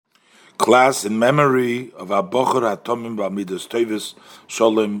Class in memory of Abocher Hatomim Ba'amidas Tevis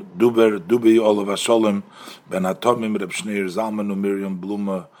Sholem Dubi Olav Sholem Ben Hatomim Reb Shneir Zalman Miriam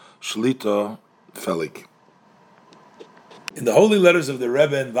Bluma Shlita Felik. In the Holy Letters of the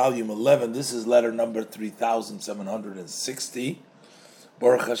Rebbe in Volume 11, this is letter number 3760.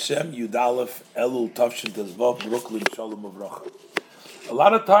 Baruch Hashem Yud Aleph Elul Tavshin Tezvav Brooklyn Shalom Uvracha. A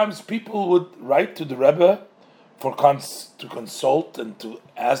lot of times people would write to the Rebbe to consult and to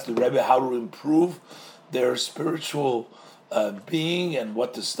ask the Rebbe how to improve their spiritual being and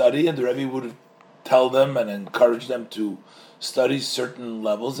what to study, and the Rebbe would tell them and encourage them to study certain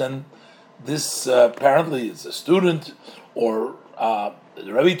levels. And this apparently is a student, or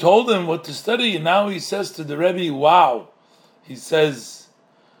the Rebbe told him what to study, and now he says to the Rebbe, wow, he says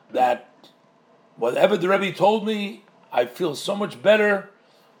that whatever the Rebbe told me, I feel so much better,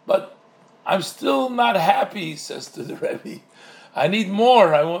 but I'm still not happy, he says to the Rebbe. I need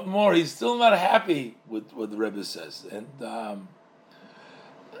more, I want more. He's still not happy with what the Rebbe says. And the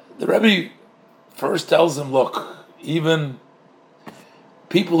Rebbe first tells him, look, even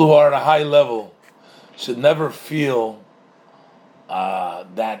people who are at a high level should never feel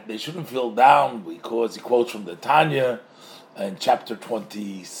that they shouldn't feel down, because he quotes from the Tanya in chapter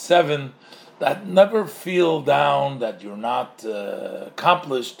 27, that never feel down that you're not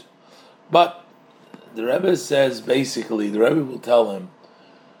accomplished. But the Rebbe says, basically, the Rebbe will tell him,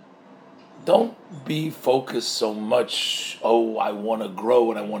 don't be focused so much, oh, I want to grow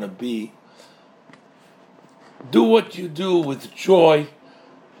and I want to be. Do what you do with joy.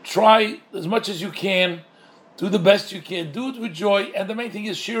 Try as much as you can. Do the best you can. Do it with joy. And the main thing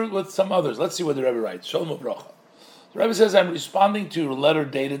is share it with some others. Let's see what the Rebbe writes. Shalom Uvracha. The Rebbe says, I'm responding to your letter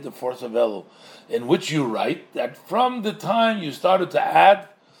dated the 4th of Elul, in which you write that from the time you started to add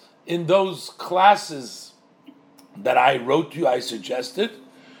in those classes that I wrote you, I suggested,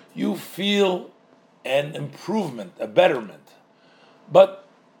 you feel an improvement, a betterment. But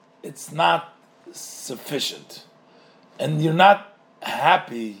it's not sufficient. And you're not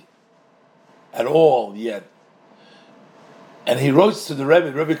happy at all yet. And he writes to the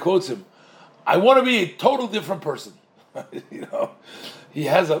Rebbe quotes him, I want to be a total different person. He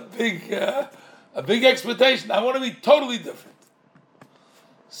has a big expectation. I want to be totally different.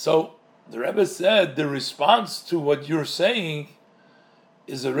 So the Rebbe said the response to what you're saying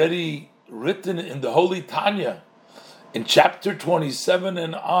is already written in the Holy Tanya, in chapter 27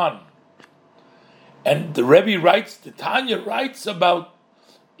 and on. And the Rebbe writes, the Tanya writes about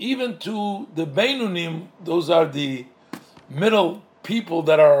even to the Beinunim, those are the middle people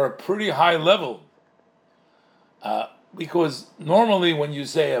that are a pretty high level. Because normally when you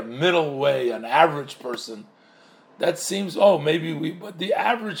say a middle way, an average person, that seems, but the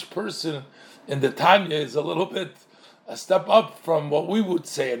average person in the Tanya is a little bit a step up from what we would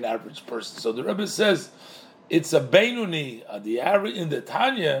say an average person. So the Rebbe says it's a Beinuni, the average in the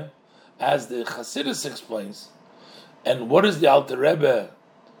Tanya, as the Chassidus explains. And what does the Alter Rebbe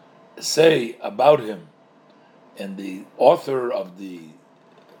say about him? And the author of the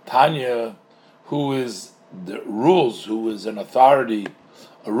Tanya, who is an authority,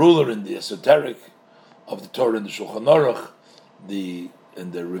 a ruler in the esoteric of the Torah and the Shulchan Aruch,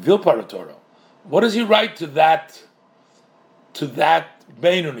 in the revealed part of Torah. What does he write to that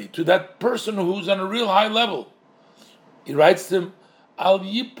Beinoni, to that person who's on a real high level? He writes to him, Al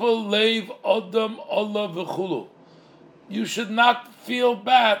Yipol Leiv Odom Allah V'chulu. You should not feel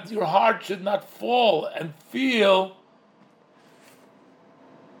bad. Your heart should not fall and feel,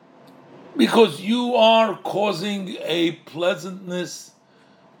 because you are causing a pleasantness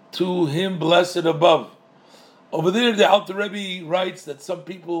to him blessed above. Over there, the Alter Rebbe writes that some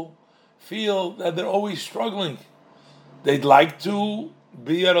people feel that they're always struggling. They'd like to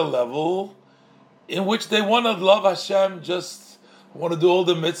be at a level in which they want to love Hashem, just want to do all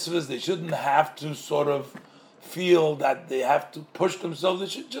the mitzvahs. They shouldn't have to sort of feel that they have to push themselves. They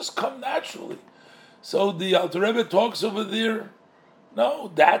should just come naturally. So the Alter Rebbe talks over there. No,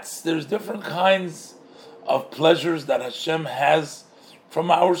 there's different kinds of pleasures that Hashem has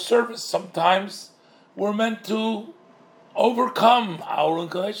from our service. Sometimes we're meant to overcome our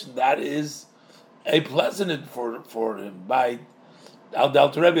inclination. That is a pleasant for him. By the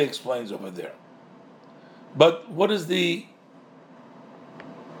Alter Rebbe explains over there. But what does the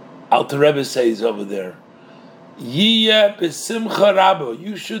Alter Rebbe says over there? Yiyeh b'simcha rabbo.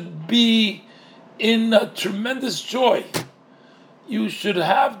 You should be in a tremendous joy. You should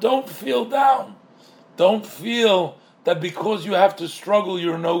don't feel down. Don't feel that because you have to struggle,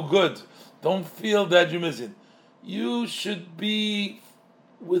 you're no good. Don't feel that you're missing. You should be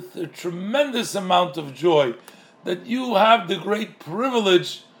with a tremendous amount of joy that you have the great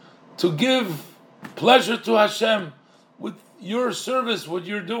privilege to give pleasure to Hashem with your service, what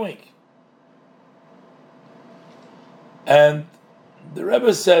you're doing. And the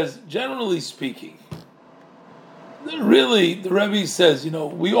Rebbe says, generally speaking, really, the Rebbe says,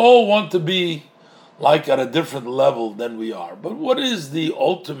 we all want to be like at a different level than we are. But what is the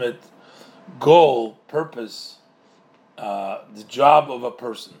ultimate goal, purpose, the job of a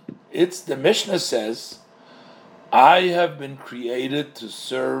person? It's, the Mishnah says, I have been created to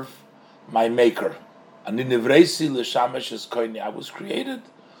serve my Maker. I was created.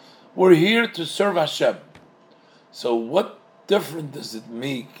 We're here to serve Hashem. So what difference does it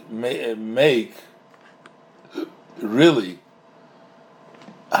make really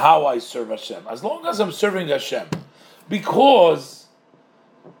how I serve Hashem? As long as I'm serving Hashem. Because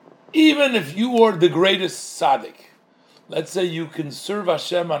even if you are the greatest tzaddik, let's say you can serve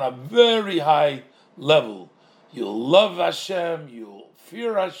Hashem on a very high level, you'll love Hashem, you'll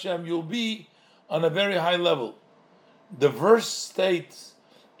fear Hashem, you'll be on a very high level. The verse states,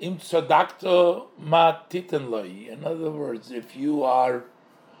 Im tzadakta ma titen loi. In other words, if you are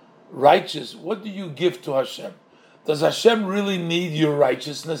righteous, what do you give to Hashem? Does Hashem really need your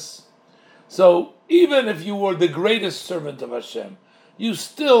righteousness? So even if you were the greatest servant of Hashem, you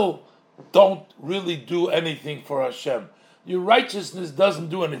still don't really do anything for Hashem. Your righteousness doesn't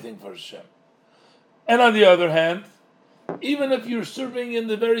do anything for Hashem. And on the other hand, even if you're serving in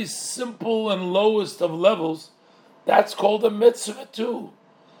the very simple and lowest of levels, that's called a mitzvah too.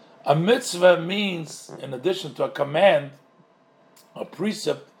 A mitzvah means, in addition to a command, a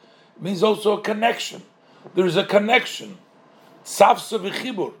precept, means also a connection. There's a connection. Tzavsa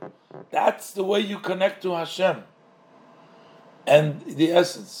v'chibur. That's the way you connect to Hashem. And the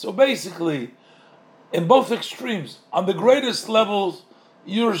essence. So basically, in both extremes, on the greatest levels,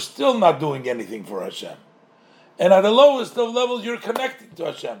 you're still not doing anything for Hashem. And at the lowest of levels, you're connecting to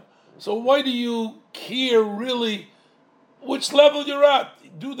Hashem. So why do you care really which level you're at?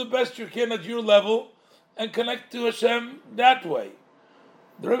 Do the best you can at your level and connect to Hashem that way.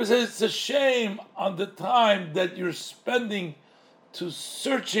 The Rebbe says it's a shame on the time that you're spending to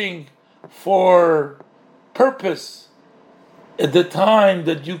searching for purpose, at the time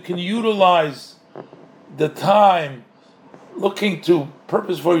that you can utilize the time looking to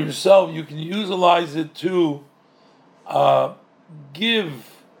purpose for yourself, you can utilize it to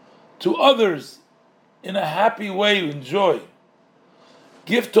give to others in a happy way, enjoy.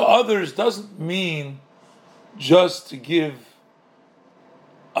 Give to others doesn't mean just to give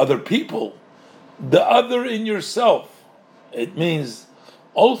other people, the other in yourself. It means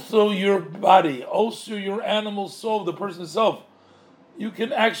also your body, also your animal soul, the person itself. You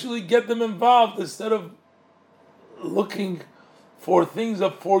can actually get them involved instead of looking for things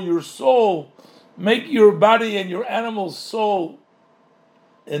up for your soul. Make your body and your animal soul,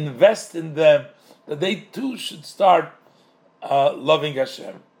 invest in them, that they too should start loving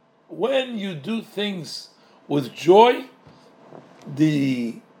Hashem. When you do things with joy,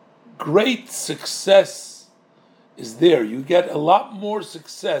 the great success is there. You get a lot more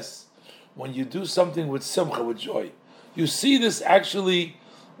success when you do something with simcha, with joy. You see this actually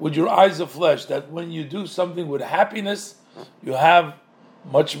with your eyes of flesh, that when you do something with happiness, you have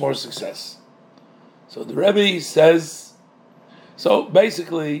much more success. So the Rebbe says, so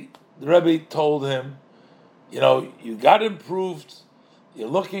basically the Rebbe told him, you got improved, you're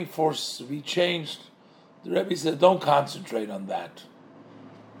looking for to be changed. The Rebbe said, don't concentrate on that.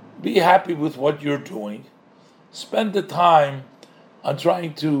 Be happy with what you're doing. Spend the time on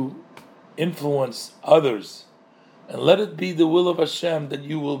trying to influence others. And let it be the will of Hashem that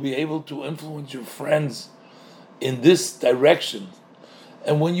you will be able to influence your friends in this direction.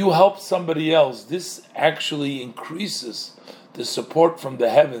 And when you help somebody else, this actually increases the support from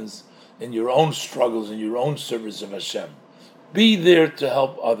the heavens in your own struggles, in your own service of Hashem. Be there to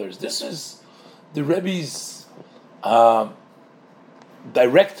help others. This is the Rebbe's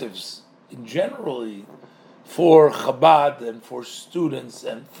directives in generally for Chabad and for students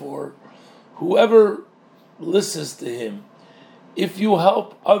and for whoever listens to him. If you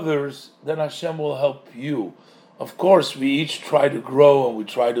help others, then Hashem will help you. Of course, we each try to grow and we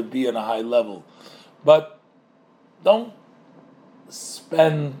try to be on a high level, but don't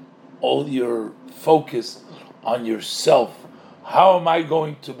spend all your focus on yourself. How am I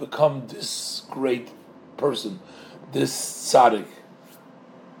going to become this great person, this tzaddik?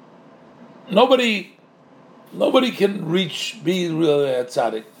 Nobody can be really a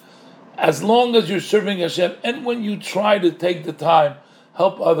tzaddik as long as you're serving Hashem. And when you try to take the time,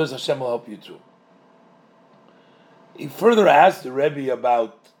 help others, Hashem will help you too. He further asked the Rebbe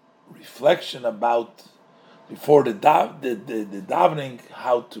about reflection about before the davening,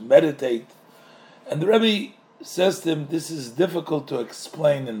 how to meditate. And the Rebbe says to him, this is difficult to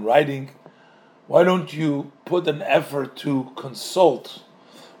explain in writing. Why don't you put an effort to consult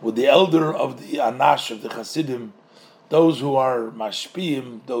with the elder of the Anash, of the Hasidim, those who are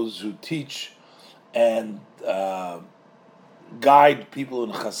mashpiyim, those who teach and guide people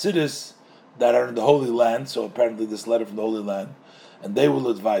in Hasidus that are in the Holy Land. So apparently this letter from the Holy Land, and they will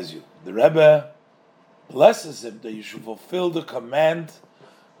advise you. The Rebbe blesses him that you should fulfill the command,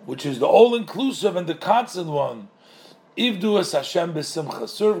 which is the all-inclusive and the constant one. Ivdu es Hashem b'simcha,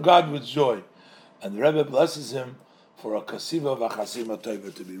 serve God with joy. And the Rebbe blesses him for a kasiva v'chasima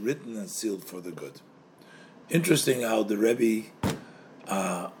tova, to be written and sealed for the good. Interesting how the Rebbe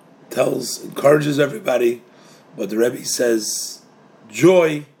encourages everybody, but the Rebbe says,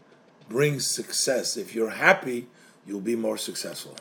 joy brings success. If you're happy, you'll be more successful.